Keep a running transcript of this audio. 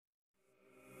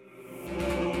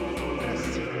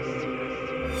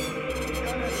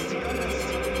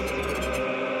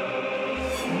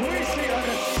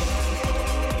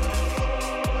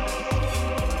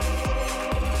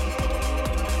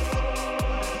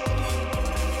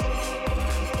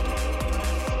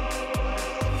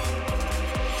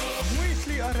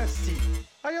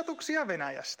Ajatuksia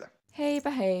Venäjästä. Heipä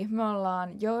hei, me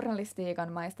ollaan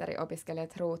journalistiikan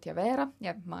maisteriopiskelijat Ruut ja Veera,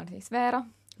 ja mä oon siis Veera.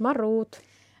 Mä oon Ruut.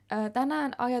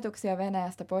 Tänään Ajatuksia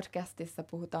Venäjästä podcastissa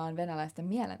puhutaan venäläisten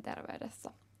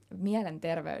mielenterveydestä.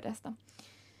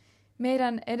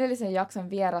 Meidän edellisen jakson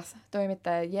vieras,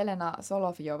 toimittaja Jelena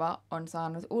Solovjova, on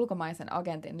saanut ulkomaisen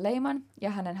agentin leiman, ja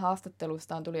hänen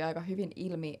haastattelustaan tuli aika hyvin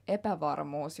ilmi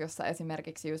epävarmuus, jossa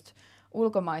esimerkiksi just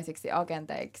ulkomaisiksi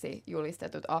agenteiksi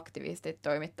julistetut aktivistit,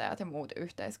 toimittajat ja muut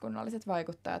yhteiskunnalliset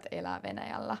vaikuttajat elää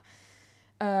Venäjällä.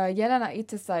 Jelena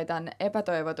itse sai tämän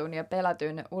epätoivotun ja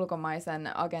pelätyn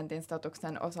ulkomaisen agentin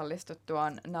statuksen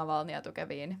osallistuttuaan Navalnia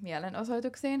tukeviin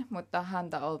mielenosoituksiin, mutta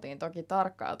häntä oltiin toki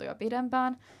tarkkailtu jo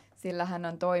pidempään, sillä hän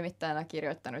on toimittajana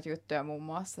kirjoittanut juttuja muun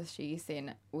muassa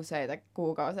Sheesin useita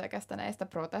kuukausia kestäneistä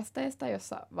protesteista,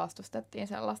 jossa vastustettiin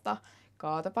sellaista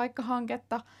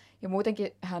kaatopaikkahanketta. Ja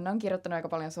muutenkin hän on kirjoittanut aika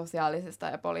paljon sosiaalisista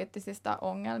ja poliittisista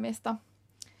ongelmista.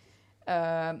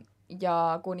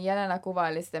 Ja kun Jelena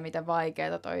kuvaili sitä, miten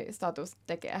vaikeaa toi status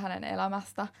tekee hänen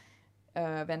elämästä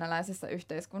venäläisessä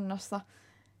yhteiskunnassa,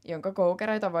 jonka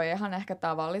koukeroita voi ihan ehkä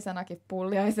tavallisenakin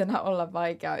pulliaisena olla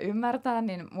vaikea ymmärtää,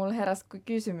 niin mulla heräsi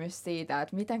kysymys siitä,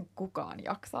 että miten kukaan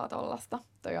jaksaa tollasta.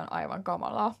 Toi on aivan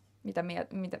kamalaa.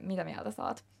 Mitä mieltä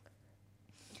saat?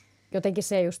 Jotenkin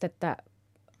se just, että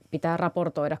pitää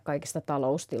raportoida kaikista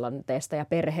taloustilanteesta ja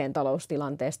perheen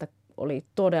taloustilanteesta oli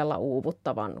todella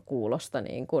uuvuttavan kuulosta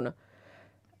niin kuin,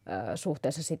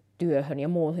 suhteessa sit työhön ja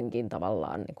muuhunkin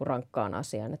tavallaan niin kuin rankkaan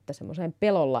asiaan, että semmoiseen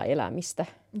pelolla elämistä.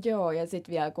 Joo, ja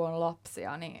sitten vielä kun on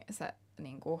lapsia, niin se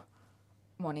niin kuin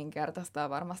moninkertaistaa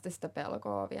varmasti sitä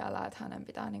pelkoa vielä, että hänen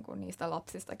pitää niin kuin niistä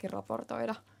lapsistakin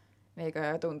raportoida.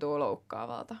 Eikö tuntuu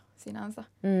loukkaavalta sinänsä?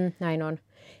 Näin on.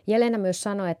 Jelena myös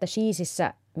sanoi, että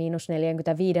Sheesissä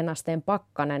 -45 asteen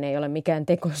pakkanen ei ole mikään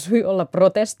tekosyy olla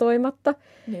protestoimatta.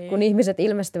 Niin. Kun ihmiset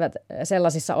ilmestyvät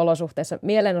sellaisissa olosuhteissa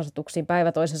mielenosoituksiin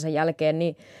päivä toisensa jälkeen,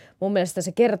 niin mun mielestä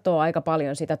se kertoo aika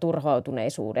paljon siitä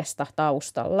turhautuneisuudesta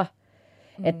taustalla.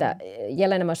 Että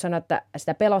Jelena myös sanoi, että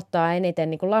sitä pelottaa eniten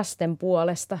niin kuin lasten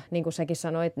puolesta, niin kuin säkin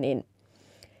sanoit, niin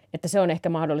että se on ehkä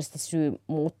mahdollisesti syy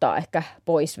muuttaa ehkä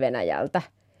pois Venäjältä.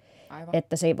 Aivan.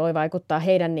 Että se voi vaikuttaa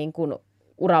heidän niin kuin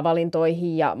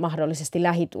uravalintoihin ja mahdollisesti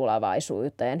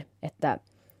lähitulevaisuuteen.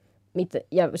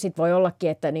 Ja sitten voi ollakin,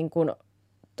 että niin kuin,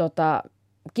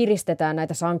 kiristetään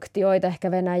näitä sanktioita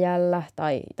ehkä Venäjällä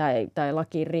tai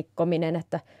lakin rikkominen.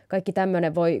 Että kaikki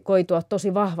tämmöinen voi koitua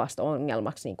tosi vahvasti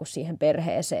ongelmaksi niin kuin siihen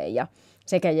perheeseen ja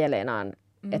sekä Jelenaan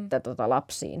että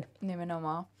lapsiin.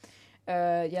 Nimenomaan.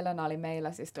 Jelena oli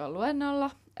meillä siis tuolla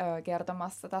luennolla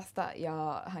kertomassa tästä,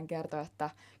 ja hän kertoi, että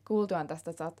kuultuaan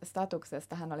tästä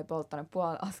statuksesta hän oli polttanut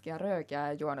puoli askia röökiä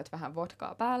ja juonut vähän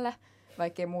vodkaa päälle,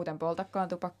 vaikkei muuten poltakaan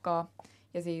tupakkaa.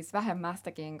 Ja siis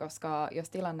vähemmästäkin, koska jos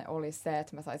tilanne olisi se,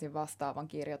 että mä saisin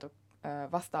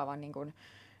vastaavan niin kuin,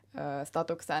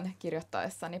 statuksen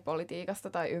kirjoittaessani politiikasta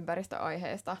tai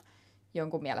ympäristöaiheesta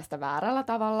jonkun mielestä väärällä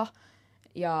tavalla,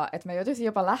 ja että mä joutuisin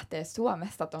jopa lähteä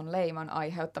Suomesta ton leiman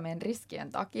aiheuttamien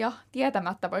riskien takia,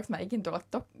 tietämättä voiko mä ikin tulla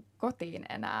kotiin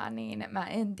enää, niin mä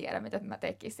en tiedä, mitä mä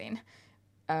tekisin.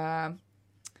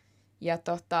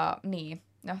 Niin,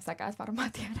 no säkään et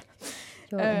varmaan tiedä.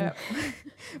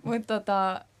 Mutta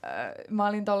mä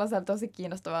olin tuollaisella tosi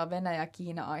kiinnostavalla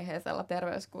Venäjä-Kiina-aiheisella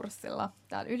terveyskurssilla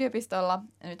täällä yliopistolla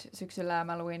nyt syksyllä, ja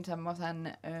mä luin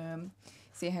semmoisen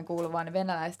siihen kuuluvan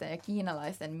venäläisten ja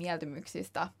kiinalaisten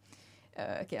mieltymyksistä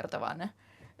kertovan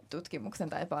tutkimuksen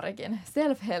tai parikin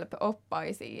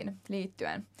self-help-oppaisiin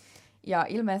liittyen. Ja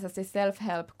ilmeisesti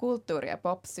self-help-kulttuuri ja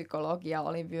pop-psykologia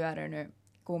oli vyörynyt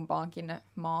kumpaankin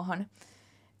maahan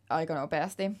aika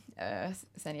nopeasti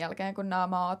sen jälkeen, kun nämä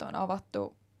maat on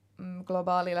avattu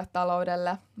globaalille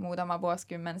taloudelle muutama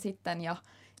vuosikymmen sitten, ja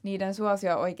niiden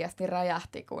suosio oikeasti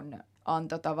räjähti, kun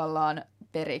antoi tavallaan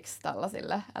periksi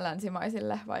tällaisille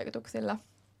länsimaisille vaikutuksille.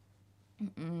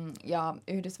 Ja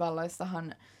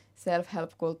Yhdysvalloissahan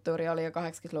self-help-kulttuuri oli jo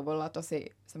 80-luvulla tosi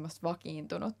semmoista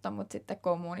vakiintunutta, mutta sitten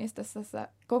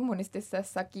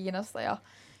kommunistisessa Kiinassa ja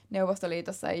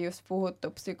Neuvostoliitossa ei just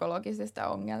puhuttu psykologisista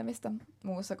ongelmista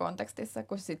muussa kontekstissa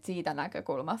kuin sit siitä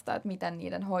näkökulmasta, että miten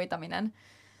niiden hoitaminen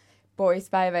pois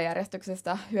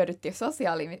päiväjärjestyksestä hyödytti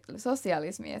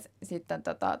sosialismia ja sitten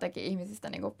teki ihmisistä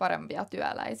niinku parempia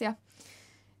työläisiä.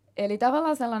 Eli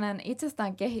tavallaan sellainen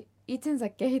itsensä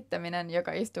kehittäminen,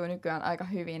 joka istuu nykyään aika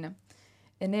hyvin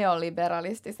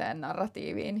neoliberalistiseen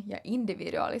narratiiviin ja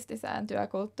individualistiseen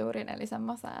työkulttuuriin, eli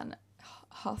semmoiseen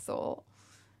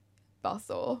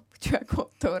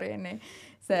hustle-työkulttuuriin, niin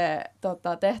se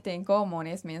tehtiin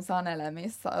kommunismin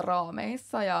sanelemissa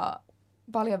raameissa ja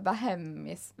paljon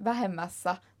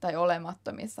vähemmässä tai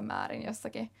olemattomissa määrin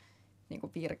jossakin niin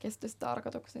kuin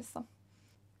virkistystarkoituksissa.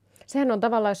 Sehän on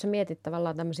tavallaan, jos sä mietit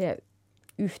tavallaan tämmöisiä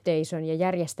yhteisön ja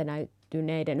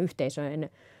järjestäytyneiden yhteisöjen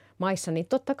maissa, niin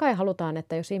totta kai halutaan,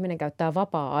 että jos ihminen käyttää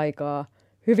vapaa-aikaa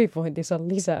hyvinvointinsa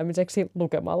lisäämiseksi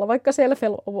lukemalla vaikka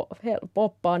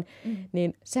self-help-oppaan,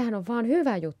 niin sehän on vaan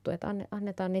hyvä juttu, että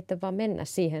annetaan niiden vaan mennä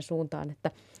siihen suuntaan,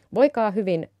 että voikaa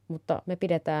hyvin, mutta me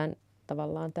pidetään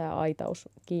tavallaan tämä aitaus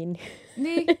kiinni.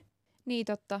 Niin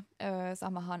totta.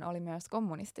 Samahan oli myös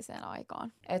kommunistiseen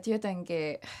aikaan. Et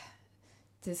jotenkin,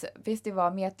 siis pisti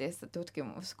vaan miettiä sitä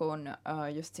tutkimus, kun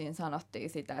just siinä sanottiin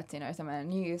sitä, että siinä oli semmoinen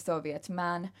New Soviet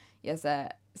Man, ja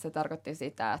se tarkoitti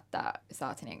sitä, että sä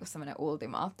oot niinku semmoinen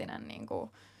ultimaattinen niinku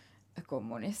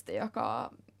kommunisti,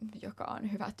 joka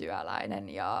on hyvä työläinen,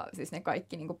 ja siis ne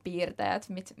kaikki niinku piirteet,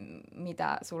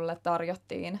 mitä sulle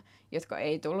tarjottiin, jotka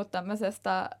ei tullut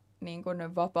tämmöisestä niin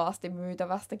kuin vapaasti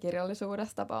myytävästä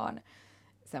kirjallisuudesta, vaan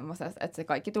semmoisesta, että se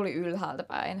kaikki tuli ylhäältä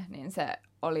päin, niin se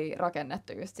oli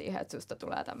rakennettu just siihen, että susta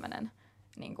tulee tämmöinen,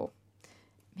 niin kuin,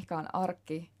 mikä on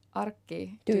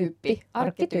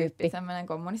arkkityyppi, semmoinen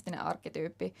kommunistinen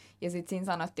arkkityyppi. Ja sitten siinä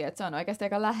sanottiin, että se on oikeasti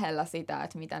aika lähellä sitä,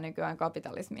 että mitä nykyään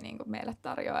kapitalismi niin kuin meille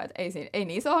tarjoaa. Että ei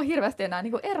niissä ole hirveästi enää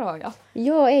niin kuin eroja.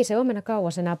 Joo, ei se omena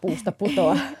kauas enää puusta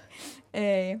putoa.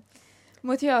 Ei.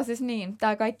 Mutta joo, siis niin,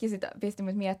 tämä kaikki sitä pisti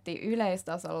mut miettiä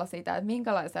yleistasolla sitä, että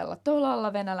minkälaisella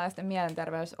tolalla venäläisten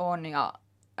mielenterveys on, ja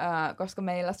koska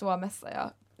meillä Suomessa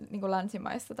ja niin kuin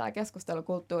länsimaissa tämä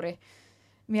keskustelukulttuuri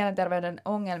mielenterveyden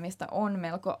ongelmista on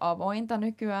melko avointa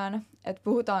nykyään, että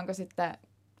puhutaanko sitten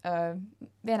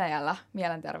Venäjällä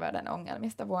mielenterveyden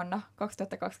ongelmista vuonna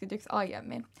 2021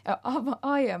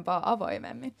 aiempaa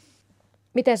avoimemmin.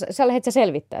 Miten sä lähdet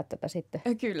selvittää tätä sitten?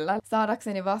 Kyllä.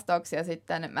 Saadakseni vastauksia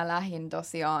sitten mä lähdin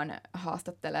tosiaan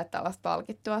haastattelemaan tällaista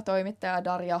palkittua toimittajaa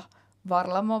Darja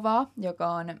Varlamovaa, joka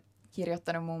on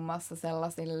kirjoittanut muun muassa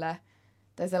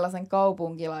sellaisen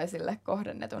kaupunkilaisille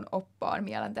kohdennetun oppaan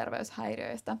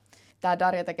mielenterveyshäiriöistä. Tämä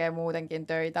Darja tekee muutenkin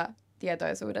töitä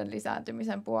tietoisuuden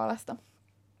lisääntymisen puolesta.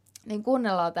 Niin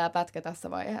kuunnellaan tämä pätkä tässä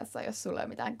vaiheessa, jos sulla ei ole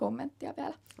mitään kommenttia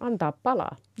vielä. Antaa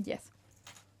palaa. Yes.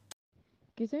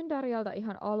 Kysyn Darjalta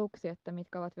ihan aluksi, että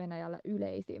mitkä ovat Venäjällä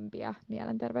yleisimpiä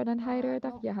mielenterveyden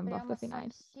häiriöitä, ja hän vastasi näin.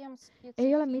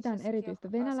 Ei ole mitään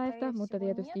erityistä venäläistä, mutta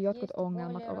tietysti jotkut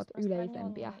ongelmat ovat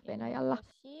yleisempiä Venäjällä.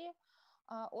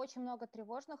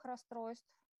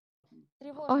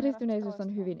 Ahdistuneisuus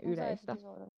on hyvin yleistä.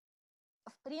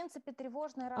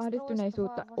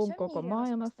 Ahdistuneisuutta on koko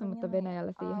maailmassa, mutta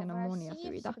Venäjällä siihen on monia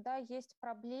syitä.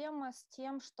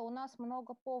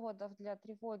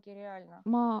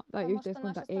 Maa tai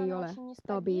yhteiskunta ei ole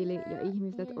stabiili ja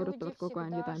ihmiset odottavat koko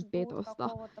ajan jotain petosta.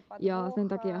 Ja sen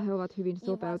takia he ovat hyvin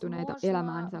sopeutuneita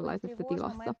elämään sellaisessa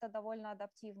tilassa.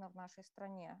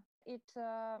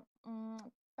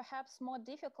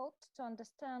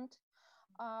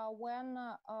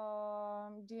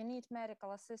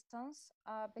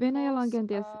 Venäjällä on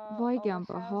kenties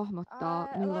vaikeampaa hahmottaa,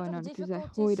 milloin on kyse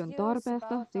hoidon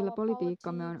tarpeesta, sillä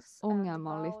politiikkamme on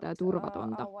ongelmallista ja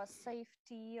turvatonta.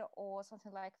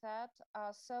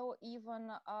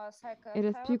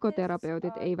 Edes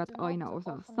psykoterapeutit eivät aina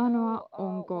osaa sanoa,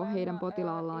 onko heidän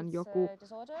potilaallaan joku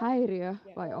häiriö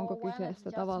vai onko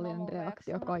kyseessä tavallinen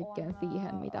reaktio kaikkeen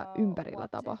siihen, mitä ympärillä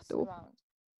tapahtuu.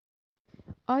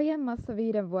 Aiemmassa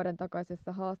 5 vuoden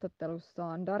takaisessa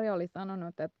haastattelussaan Darja oli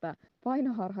sanonut, että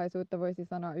vainoharhaisuutta voisi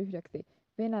sanoa yhdeksi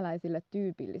venäläisille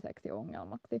tyypilliseksi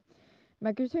ongelmaksi.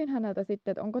 Mä kysyin häneltä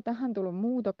sitten, että onko tähän tullut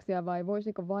muutoksia vai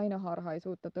voisiko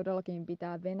vainoharhaisuutta todellakin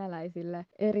pitää venäläisille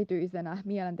erityisenä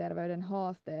mielenterveyden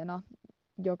haasteena,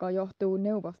 joka johtuu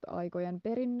neuvostoaikojen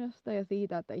perinnöstä ja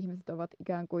siitä, että ihmiset ovat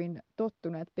ikään kuin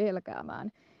tottuneet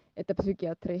pelkäämään, että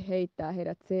psykiatri heittää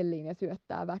heidät selliin ja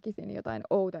syöttää väkisin jotain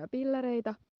outoja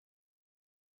pillereitä.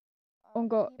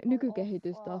 Onko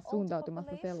nykykehitys taas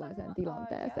suuntautumassa sellaiseen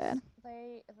tilanteeseen?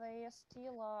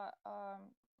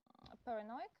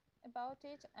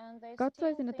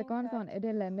 Katsoisin, että kansa on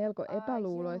edelleen melko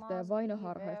epäluuloista ja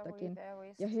vainoharhaistakin,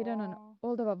 ja heidän on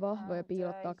oltava vahvoja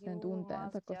piilottaakseen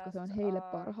tunteensa, koska se on heille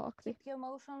parhaaksi.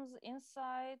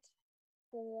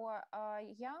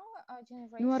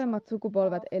 Nuoremmat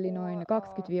sukupolvet, eli noin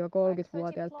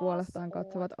 20-30-vuotiaat puolestaan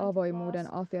katsovat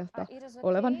avoimuuden asiasta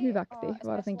olevan hyväksi,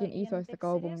 varsinkin isoissa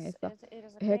kaupungeissa.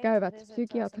 He käyvät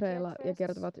psykiatreilla ja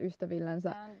kertovat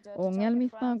ystävillensä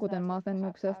ongelmistaan, kuten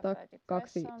masennuksesta,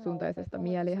 kaksisuuntaisesta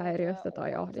mielihäiriöstä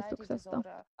tai ahdistuksesta.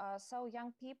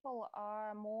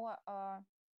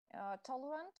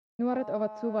 Nuoret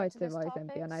ovat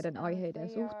suvaitsevaisempia näiden aiheiden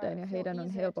suhteen ja heidän on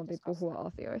helpompi puhua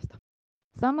asioista.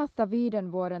 Samassa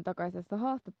 5 vuoden takaisessa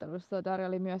haastattelussa Darja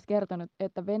oli myös kertonut,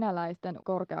 että venäläisten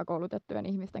korkeakoulutettujen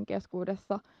ihmisten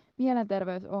keskuudessa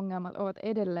mielenterveysongelmat ovat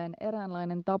edelleen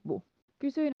eräänlainen tabu.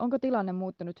 Kysyin, onko tilanne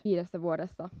muuttunut 5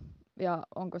 vuodessa ja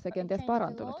onko se kenties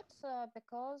parantunut?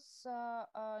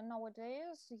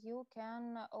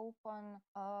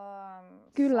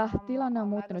 Kyllä, tilanne on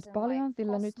muuttunut paljon,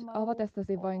 sillä nyt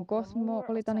avatessasi vain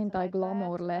Cosmopolitanin tai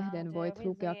Glamour-lehden voit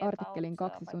lukea artikkelin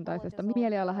kaksisuuntaisesta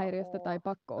mielialahäiriöstä tai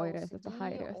pakko-oireisesta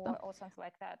häiriöstä.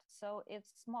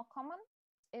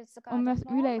 On myös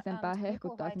yleisempää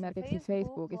hehkuttaa esimerkiksi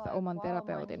Facebookissa oman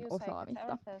terapeutin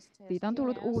osaamista. Siitä on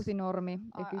tullut uusi normi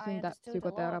ja kysyntä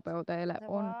psykoterapeuteille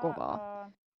on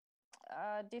kovaa.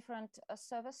 Different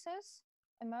services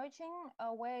emerging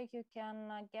where you can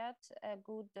get a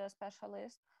good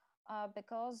specialist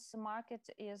because the market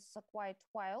is quite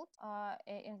wild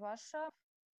in Russia.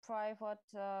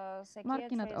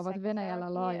 Markkinat ovat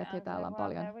Venäjällä laajat ja täällä on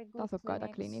paljon tasokkaita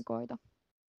klinikoita.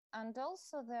 And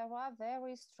also there are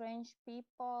very strange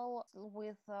people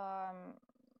with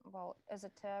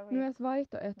Myös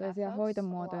vaihtoehtoisia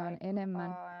hoitomuotoja on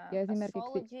enemmän, ja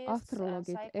esimerkiksi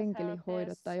astrologit,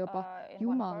 enkelihoidot tai jopa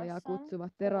jumalia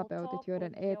kutsuvat terapeutit,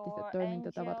 joiden eettiset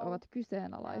toimintatavat ovat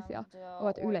kyseenalaisia,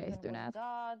 ovat yleistyneet.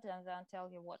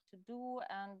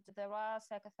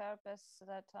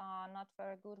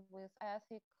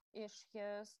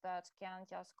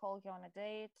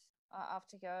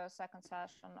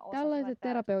 Tällaiset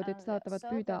terapeutit saattavat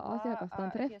pyytää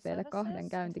asiakastaan treffeille 2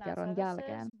 käyntikerran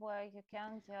jälkeen.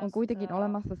 On kuitenkin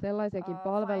olemassa sellaisiakin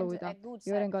palveluita,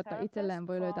 joiden kautta itselleen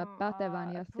voi löytää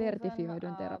pätevän ja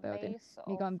sertifioidun terapeutin,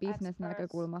 mikä on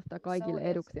bisnesnäkökulmasta kaikille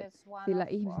eduksi, sillä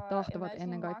ihmiset tahtovat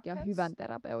ennen kaikkea hyvän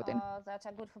terapeutin.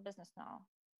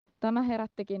 Tämä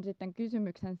herättikin sitten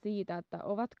kysymyksen siitä, että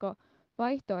ovatko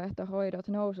vaihtoehtohoidot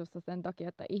nousussa sen takia,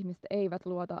 että ihmiset eivät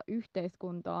luota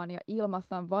yhteiskuntaan ja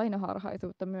ilmassaan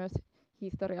vainoharhaisuutta myös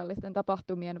historiallisten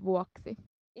tapahtumien vuoksi.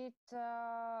 It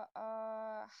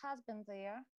has been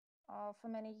there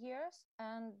for many years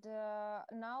and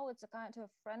now it's a kind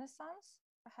of renaissance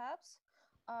perhaps.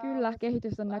 Kyllä,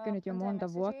 kehitys on näkynyt jo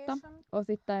monta vuotta,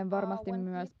 osittain varmasti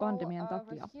myös pandemian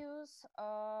takia.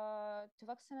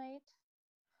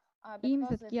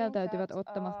 Ihmiset kieltäytyvät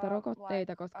ottamasta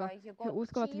rokotteita, koska he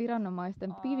uskovat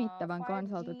viranomaisten pimittävän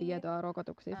kansalta tietoa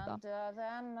rokotuksista.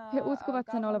 He uskovat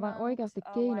sen olevan oikeasti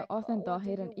keino asentaa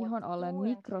heidän ihon alleen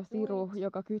mikrosiru,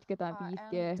 joka kytketään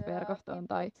 5G-verkostoon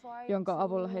tai jonka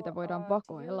avulla heitä voidaan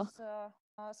vakoilla.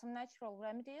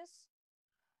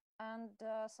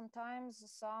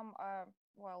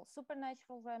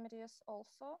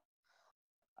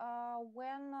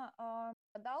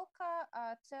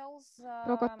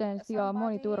 Rokotteen sijaan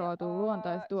moni turvautuu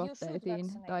luontaistuotteisiin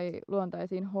tai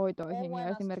luontaisiin hoitoihin ja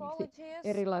esimerkiksi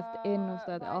erilaiset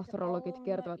ennustajat ja astrologit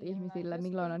kertovat ihmisille,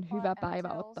 milloin on hyvä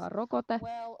päivä ottaa rokote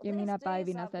ja minä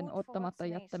päivinä sen ottamatta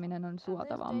jättäminen on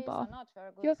suotavampaa.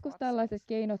 Joskus tällaiset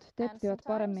keinot tepsivät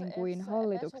paremmin kuin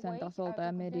hallituksen tasolta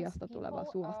ja mediasta tuleva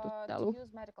suostuttelu.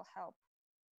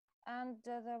 And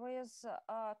there is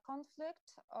a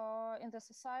conflict in the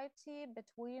society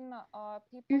between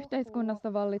people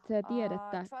Yhteiskunnassa vallitsee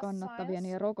tiedettä kannattavien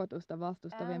ja rokotusta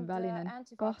vastustavien välinen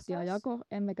kahtiajako,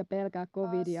 emmekä pelkää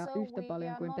covidia yhtä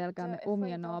paljon kuin pelkäämme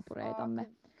omia naapureitamme.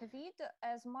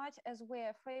 As much as we're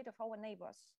afraid of our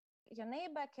neighbors. Your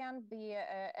neighbor can be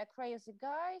a crazy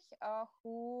guy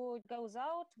who goes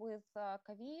out with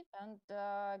COVID and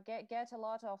get a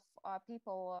lot of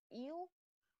people ill.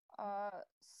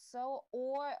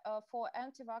 For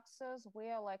anti-vaxxers,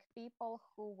 we are like people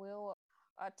who will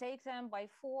take them by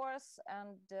force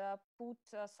and put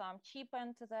some chip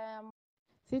into them.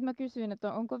 Sitten mä kysyin,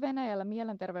 että onko Venäjällä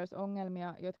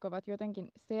mielenterveysongelmia, jotka ovat jotenkin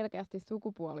selkeästi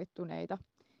sukupuolittuneita.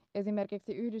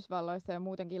 Esimerkiksi Yhdysvalloissa ja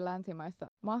muutenkin länsimaissa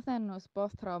masennus,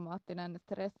 posttraumaattinen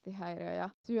stressihäiriö ja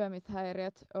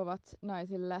syömishäiriöt ovat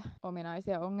naisille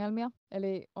ominaisia ongelmia.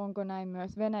 Eli onko näin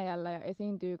myös Venäjällä ja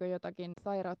esiintyykö jotakin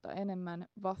sairautta enemmän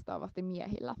vastaavasti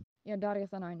miehillä? Ja Darja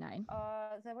sanoi näin.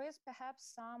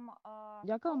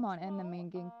 Jakauma on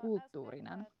ennemminkin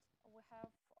kulttuurinen.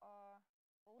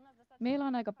 Meillä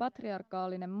on aika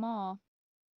patriarkaalinen maa.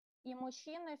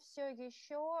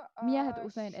 Miehet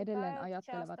usein edelleen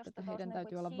ajattelevat, että heidän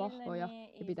täytyy olla vahvoja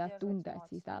ja pitää tunteet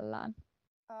sisällään.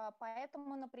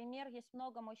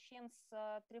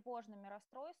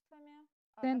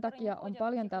 Sen takia on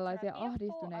paljon tällaisia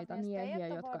ahdistuneita miehiä,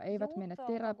 jotka eivät mene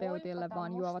terapeutille,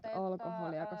 vaan juovat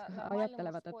alkoholia, koska he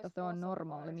ajattelevat, että se on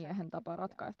normaali miehen tapa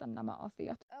ratkaista nämä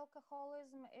asiat.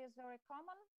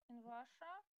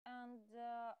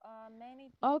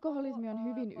 Alkoholismi on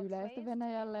hyvin yleistä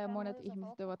Venäjällä ja monet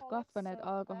ihmiset ovat kasvaneet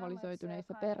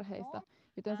alkoholisoituneissa perheissä,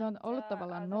 joten se on ollut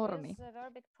tavallaan normi.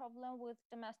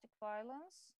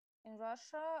 In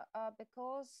Russia,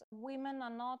 because women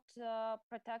are not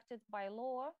protected by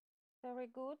law very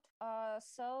good,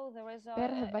 so there is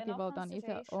Perheväkivalta on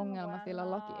iso ongelma,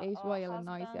 sillä laki ei suojele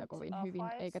naisia kovin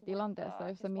hyvin, eikä tilanteessa,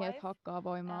 jossa mies hakkaa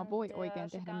voimaa, voi oikein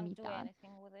tehdä mitään.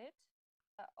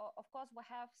 Of course, we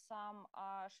have some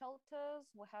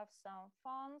shelters, we have some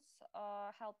funds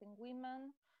helping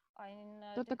women.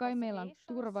 Totta kai meillä on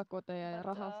turvakoteja ja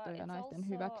rahastoja naisten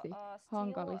hyväksi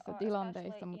hankalissa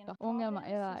tilanteissa, mutta ongelma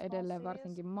elää edelleen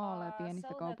varsinkin maalla ja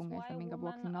pienissä kaupungeissa, minkä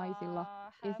vuoksi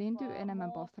naisilla esiintyy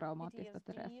enemmän posttraumaattista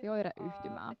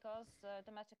stressioireyhtymää.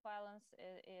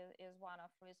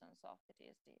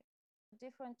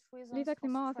 Lisäksi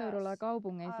maaseudulla ja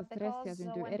kaupungeissa stressiä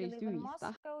syntyy eri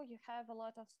syistä.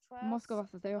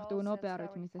 Moskovassa se johtuu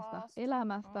nopearytmisesta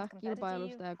elämästä,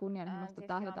 kilpailusta ja kunnianhimosta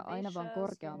tähdätä aina vain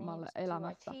korkeammalle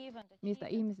elämässä, mistä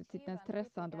ihmiset sitten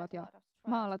stressaantuvat, ja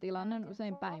maalla tilanne on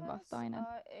usein päinvastainen.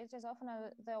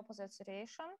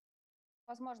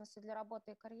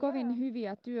 Kovin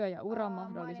hyviä työ- ja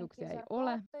uramahdollisuuksia ei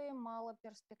ole.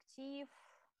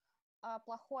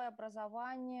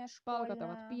 Palkat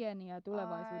ovat pieniä ja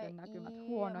tulevaisuuden näkymät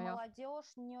huonoja.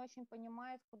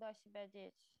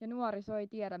 Ja nuoriso ei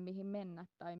tiedä, mihin mennä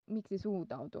tai miksi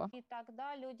suuntautua.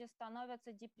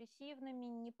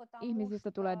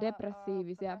 Ihmisistä tulee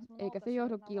depressiivisiä, eikä se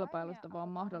johdu kilpailusta, vaan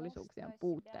mahdollisuuksien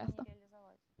puutteesta.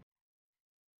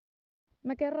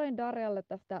 Mä kerroin Darjalle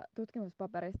tästä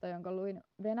tutkimuspaperista, jonka luin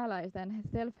venäläisen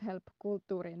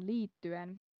self-help-kulttuuriin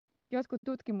liittyen. Jotkut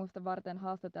tutkimusta varten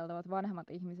haastateltavat vanhemmat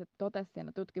ihmiset totesivat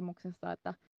siinä tutkimuksessa,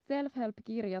 että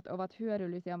self-help-kirjat ovat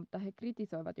hyödyllisiä, mutta he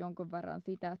kritisoivat jonkun verran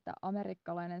sitä, että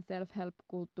amerikkalainen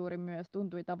self-help-kulttuuri myös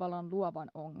tuntui tavallaan luovan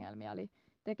ongelmia, eli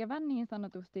tekevän niin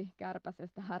sanotusti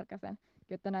kärpäsestä härkäsen,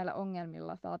 jotta näillä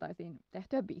ongelmilla saataisiin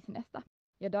tehtyä bisnestä.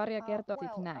 Ja Darja kertoo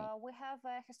sitten näin.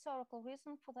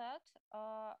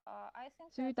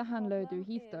 Syy tähän löytyy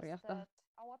historiasta.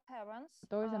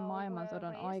 Toisen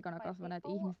maailmansodan aikana kasvaneet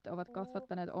ihmiset ovat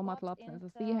kasvattaneet omat lapsensa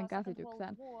siihen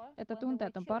käsitykseen, että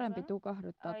tunteet on parempi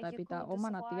tukahduttaa tai pitää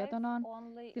omana tietonaan,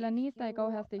 sillä niistä ei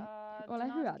kauheasti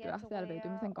ole hyötyä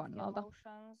selviytymisen kannalta.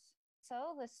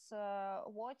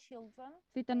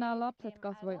 Sitten nämä lapset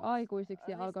kasvoi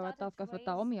aikuisiksi ja alkoivat taas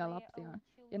kasvattaa omia lapsiaan,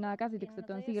 ja nämä käsitykset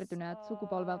on siirtyneet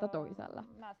sukupolvelta toiselle.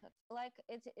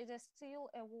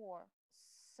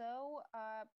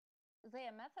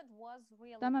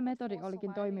 Tämä metodi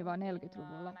olikin toimiva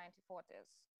 40-luvulla.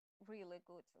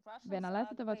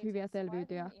 Venäläiset ovat hyviä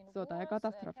selviytyjä sota- ja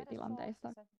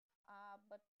katastrofitilanteissa.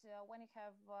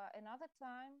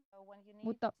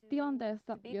 Mutta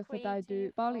tilanteessa, jossa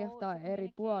täytyy paljastaa eri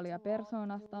puolia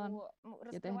persoonastaan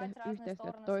ja tehdä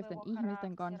yhteistyötä toisten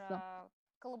ihmisten kanssa,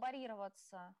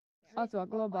 asua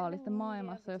globaalissa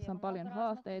maailmassa, jossa on paljon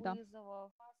haasteita,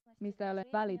 missä ei ole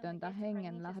välitöntä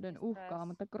hengenlähdön uhkaa,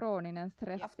 mutta krooninen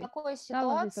stressi.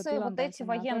 Tällaisissa tilanteissa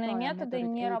nämä sota-ajan metodit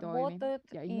ei toimi,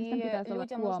 ja ihmisten pitäisi olla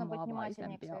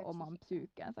huomaavaisempia oman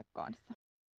psyykkeensä kanssa.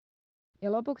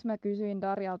 Ja lopuksi mä kysyin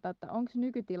Darjalta, että onko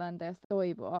nykytilanteessa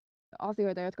toivoa,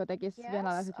 asioita, jotka tekisivät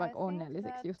venäläiset vaikka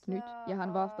onnellisiksi just nyt. Ja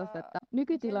hän vastasi, että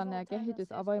nykytilanne ja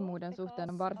kehitys avoimuuden suhteen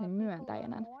on varsin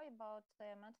myönteinen.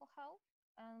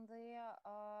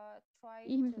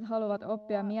 Ihmiset haluavat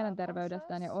oppia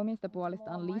mielenterveydestään ja omista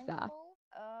puolistaan lisää,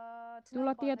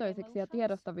 tulla tietoisiksi ja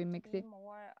tiedostavimmiksi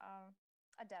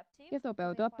ja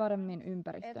sopeutua paremmin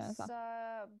ympäristöönsä.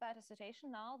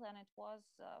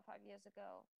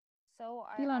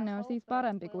 Tilanne on siis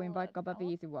parempi kuin vaikkapa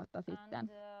 5 vuotta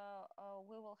sitten.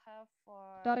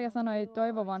 Darja sanoi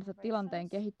toivovansa tilanteen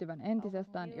kehittyvän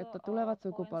entisestään, jotta tulevat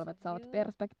sukupolvet saavat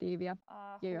perspektiiviä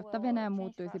ja jotta Venäjä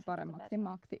muuttuisi paremmaksi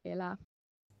maaksi elää.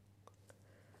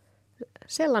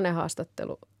 Sellainen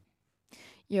haastattelu.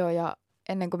 Joo, ja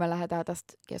ennen kuin me lähdetään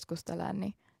tästä keskustelemaan,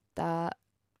 niin tämä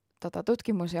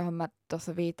tutkimus, johon mä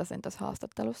tuossa viittasin tuossa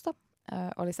haastattelusta,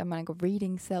 oli semmoinen kuin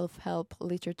Reading Self-Help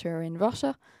Literature in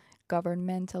Russia,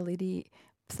 Governmentality,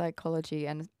 Psychology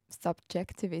and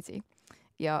Subjectivity.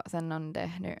 Ja sen on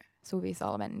tehnyt Suvi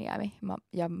Salmenniemi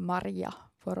ja Maria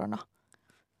Vorona.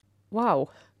 Wow.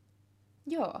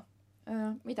 Joo.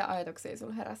 Mitä ajatuksia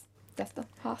sulla heräsi tästä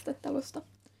haastattelusta?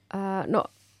 No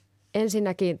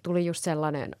ensinnäkin tuli just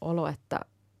sellainen olo, että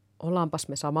ollaanpas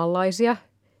me samanlaisia.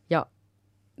 Ja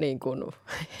niin kuin,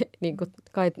 niin kuin,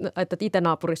 että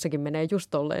itänaapurissakin menee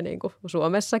just tolleen niin kuin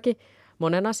Suomessakin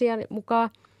monen asian mukaan.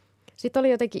 Sitten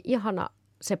oli jotenkin ihana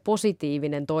se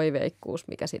positiivinen toiveikkuus,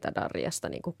 mikä sitä Darjasta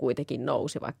niin kuin kuitenkin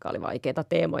nousi, vaikka oli vaikeita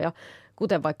teemoja,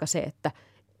 kuten vaikka se, että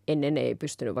ennen ei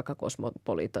pystynyt vaikka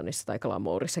Cosmopolitanissa tai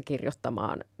Glamourissa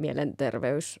kirjoittamaan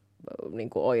mielenterveys niin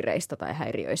kuin oireista tai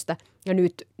häiriöistä. Ja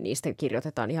nyt niistä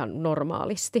kirjoitetaan ihan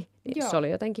normaalisti. Niin se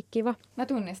oli jotenkin kiva. Mä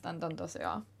tunnistan ton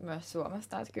tosiaan myös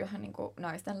Suomesta, että kyllähän niin kuin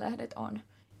naisten lehdet on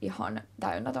ihan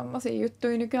täynnä tommosia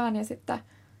juttuja nykyään. Ja sitten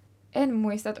en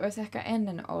muista, että olisi ehkä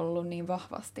ennen ollut niin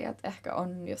vahvasti, että ehkä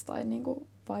on jostain niin kuin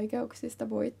vaikeuksista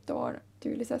voittoon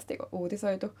tyylisesti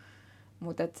uutisoitu.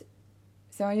 Mutta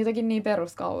se on jotenkin niin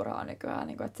peruskauraa nykyään,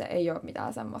 niin kuin, että se ei ole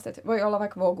mitään semmoista. Että voi olla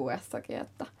vaikka Voguessakin,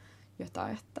 että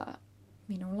jotain, että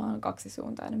minulla on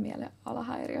kaksisuuntainen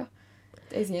mielialahäiriö.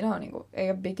 Ei siinä ole, niin kuin, ei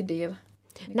ole big deal.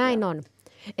 Näin on.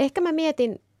 Ehkä mä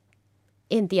mietin,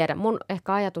 en tiedä, mun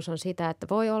ehkä ajatus on sitä, että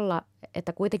voi olla,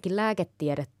 että kuitenkin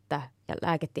lääketiedettä, ja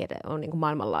lääketiede on niin kuin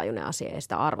maailmanlaajuinen asia ja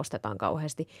sitä arvostetaan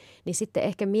kauheasti, niin sitten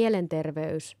ehkä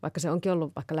mielenterveys, vaikka se onkin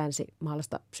ollut vaikka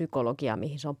länsimaalaista psykologiaa,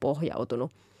 mihin se on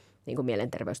pohjautunut, niin kuin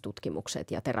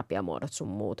mielenterveystutkimukset ja terapiamuodot sun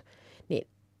muut, niin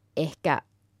ehkä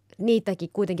niitäkin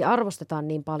kuitenkin arvostetaan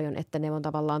niin paljon, että ne on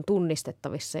tavallaan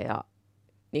tunnistettavissa ja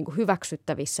niin kuin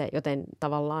hyväksyttävissä, joten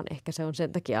tavallaan ehkä se on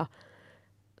sen takia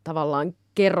tavallaan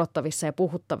kerrottavissa ja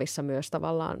puhuttavissa myös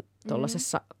tavallaan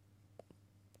tuollaisessa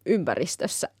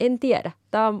ympäristössä. En tiedä.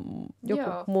 Tämä on joku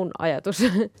mun ajatus.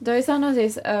 Toi sano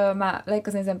siis, mä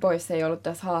leikkasin sen pois, se ei ollut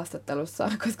tässä haastattelussa,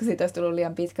 koska siitä olisi tullut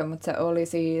liian pitkä, mutta se oli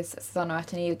siis, sanoi,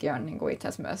 että niilläkin on niin kuin itse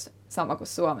asiassa myös sama kuin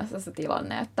Suomessa se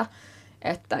tilanne,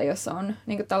 että jos on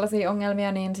niin kuin tällaisia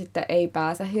ongelmia, niin sitten ei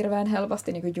pääse hirveän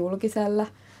helposti niin kuin julkiselle,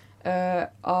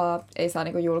 ei saa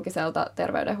niin kuin julkiselta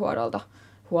terveydenhuollolta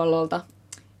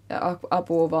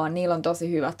apua, vaan niillä on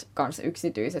tosi hyvät kans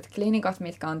yksityiset klinikat,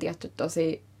 mitkä on tietty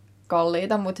tosi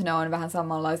kalliita, mutta ne on vähän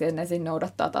samanlaisia, että ne siinä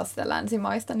noudattaa taas sitä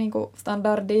länsimaista niin kuin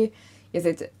standardia. Ja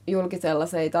sitten julkisella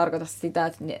se ei tarkoita sitä,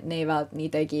 että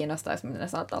niitä ei kiinnostaisi, mutta ne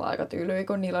saattaa olla aika tylyä,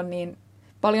 kun niillä on niin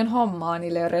paljon hommaa,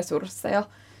 niillä ei ole resursseja.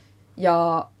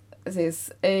 Ja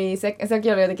siis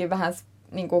sekin oli jotenkin vähän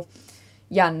niin kuin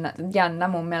jännä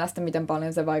mun mielestä, miten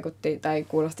paljon se vaikutti tai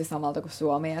kuulosti samalta kuin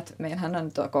Suomi. Et meillähän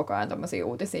on koko ajan tommosia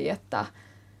uutisia, että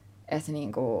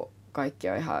niinku kaikki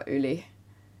on ihan yli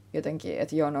jotenkin,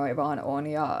 että jonoi vaan on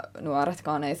ja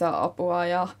nuoretkaan ei saa apua.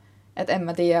 Ja, et en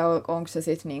mä tiedä, onko se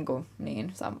sitten niinku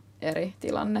niin eri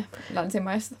tilanne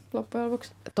länsimaissa loppujen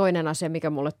lopuksi. Toinen asia, mikä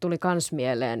mulle tuli kans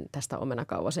mieleen tästä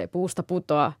omenakauvas ei puusta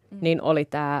putoa, niin oli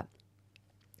tämä,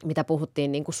 mitä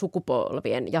puhuttiin niin kuin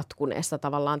sukupolvien jatkuneesta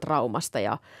tavallaan traumasta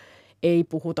ja ei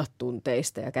puhuta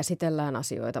tunteista ja käsitellään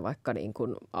asioita vaikka niin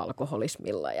kuin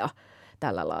alkoholismilla ja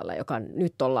tällä lailla, joka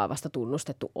nyt ollaan vasta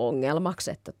tunnustettu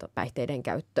ongelmaksi, että päihteiden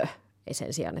käyttö ei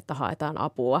sen sijaan, että haetaan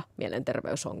apua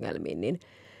mielenterveysongelmiin, niin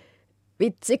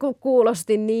vitsi kun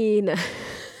kuulosti niin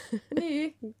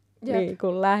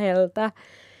kuin läheltä.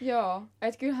 Joo,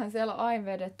 että kyllähän siellä on aina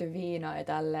vedetty viinaa ja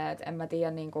tälleen, että en mä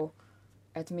tiedä niinku,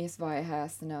 että missä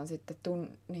vaiheessa ne on sitten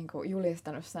niinku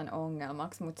julistanut sen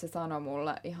ongelmaksi, mutta se sanoi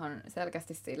mulle ihan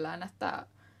selkeästi sillään, että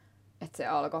se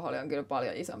alkoholi on kyllä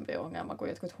paljon isompi ongelma kuin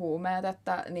jotkut huumeet,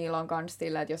 että niillä on kans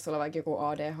silleen, että jos sulla on vaikka joku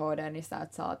ADHD, niin sä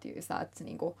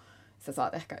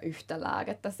saat ehkä yhtä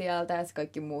lääkettä sieltä ja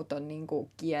kaikki muut on niinku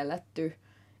kielletty.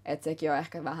 Että sekin on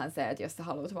ehkä vähän se, että jos sä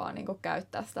haluat vaan niinku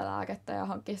käyttää sitä lääkettä ja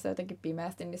hankkia sitä jotenkin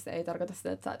pimeästi, niin se ei tarkoita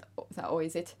sitä, että sä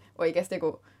oisit oikeasti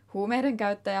joku huumeiden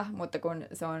käyttäjä, mutta kun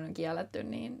se on kielletty,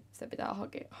 niin se pitää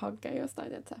hankkia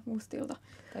jostain mustilta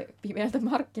tai pimeiltä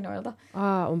markkinoilta.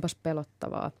 Onpas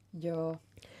pelottavaa. Joo.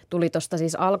 Tuli tuosta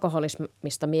siis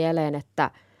alkoholismista mieleen,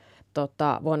 että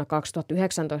vuonna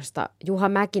 2019 Juha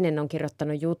Mäkinen on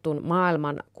kirjoittanut jutun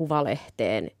Maailman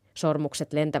Kuvalehteen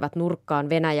Sormukset lentävät nurkkaan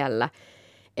Venäjällä,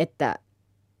 että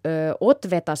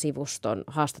Otveta-sivuston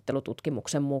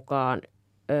haastattelututkimuksen mukaan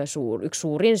yksi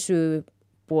suurin syy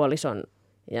puolison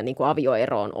ja niin kuin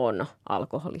avioeroon on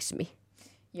alkoholismi.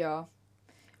 Joo,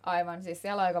 aivan. Siis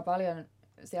siellä on aika paljon,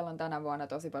 siellä on tänä vuonna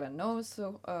tosi paljon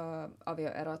noussut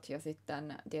avioerot ja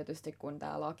sitten tietysti kun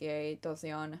tämä laki ei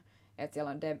tosiaan, että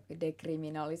siellä on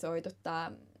dekriminalisoitu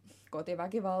tämä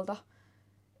kotiväkivalta,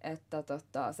 että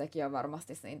sekin on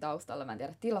varmasti siinä taustalla. Mä en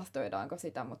tiedä tilastoidaanko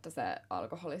sitä, mutta se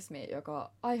alkoholismi,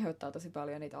 joka aiheuttaa tosi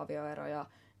paljon niitä avioeroja,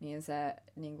 niin se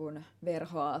niin kuin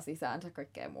verhoaa sisäänsä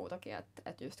kaikkea muutakin,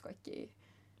 että just kaikkia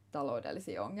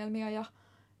taloudellisia ongelmia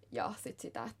ja sit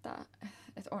sitä, että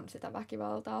on sitä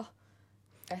väkivaltaa.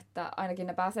 Että ainakin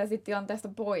ne pääsee sit tilanteesta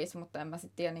pois, mutta en mä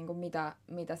sit tiedä niin kuin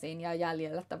mitä siinä jää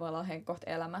jäljellä tavallaan heidän kohta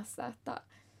elämässä, että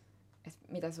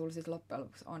mitä sulla sitten loppujen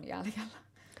lopuksi on jäljellä.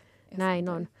 Näin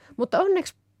on. Mutta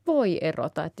onneksi voi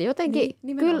erota. Että jotenkin,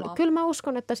 kyllä mä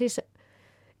uskon, että siis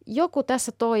joku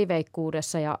tässä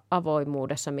toiveikkuudessa ja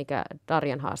avoimuudessa, mikä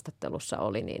Darjan haastattelussa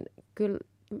oli, niin kyllä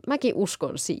mäkin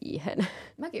uskon siihen.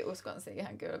 Mäkin uskon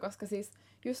siihen kyllä, koska siis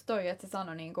just toi, että se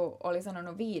sanoi, niin kuin oli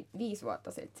sanonut 5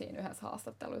 vuotta sitten siinä yhdessä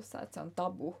haastattelussa, että se on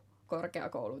tabu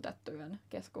korkeakoulutettujen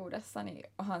keskuudessa, niin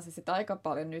onhan se sitten aika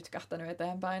paljon nytkähtänyt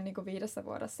eteenpäin niin kuin 5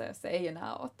 vuodessa, jos se ei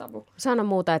enää ole tabu. Sano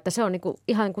muuta, että se on niin kuin,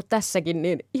 ihan kuin tässäkin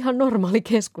niin ihan normaali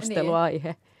keskusteluaihe.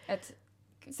 Niin. Et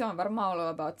se on varmaan ollut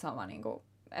about sama, niin kuin,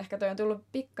 ehkä toi on tullut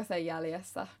pikkasen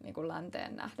jäljessä niin kuin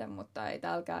länteen nähden, mutta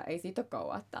ei siitä ole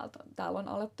kauan, että täällä on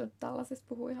alettu tällaisista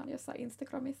puhua ihan jossain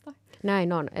Instagramista.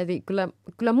 Näin on. Eli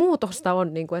kyllä muutosta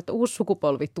on, niin kuin, että uusi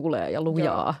sukupolvi tulee ja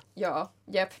lujaa. Joo,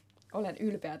 jep. Olen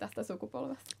ylpeä tästä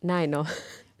sukupolvesta. Näin on.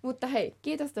 Mutta hei,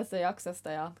 kiitos tästä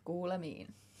jaksosta ja kuulemiin.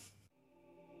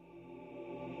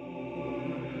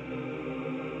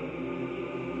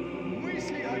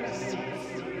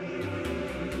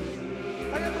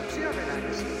 Ajatuksia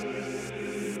Venäjästä.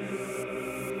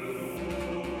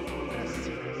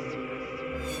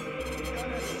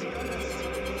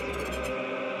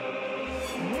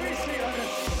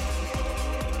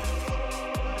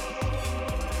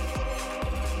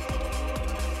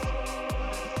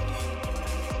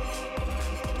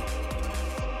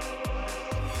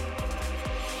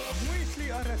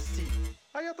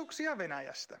 Ajatuksia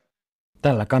Venäjästä.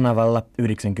 Tällä kanavalla 98,4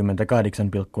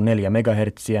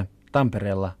 MHz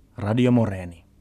Tampereella Radio Moreeni.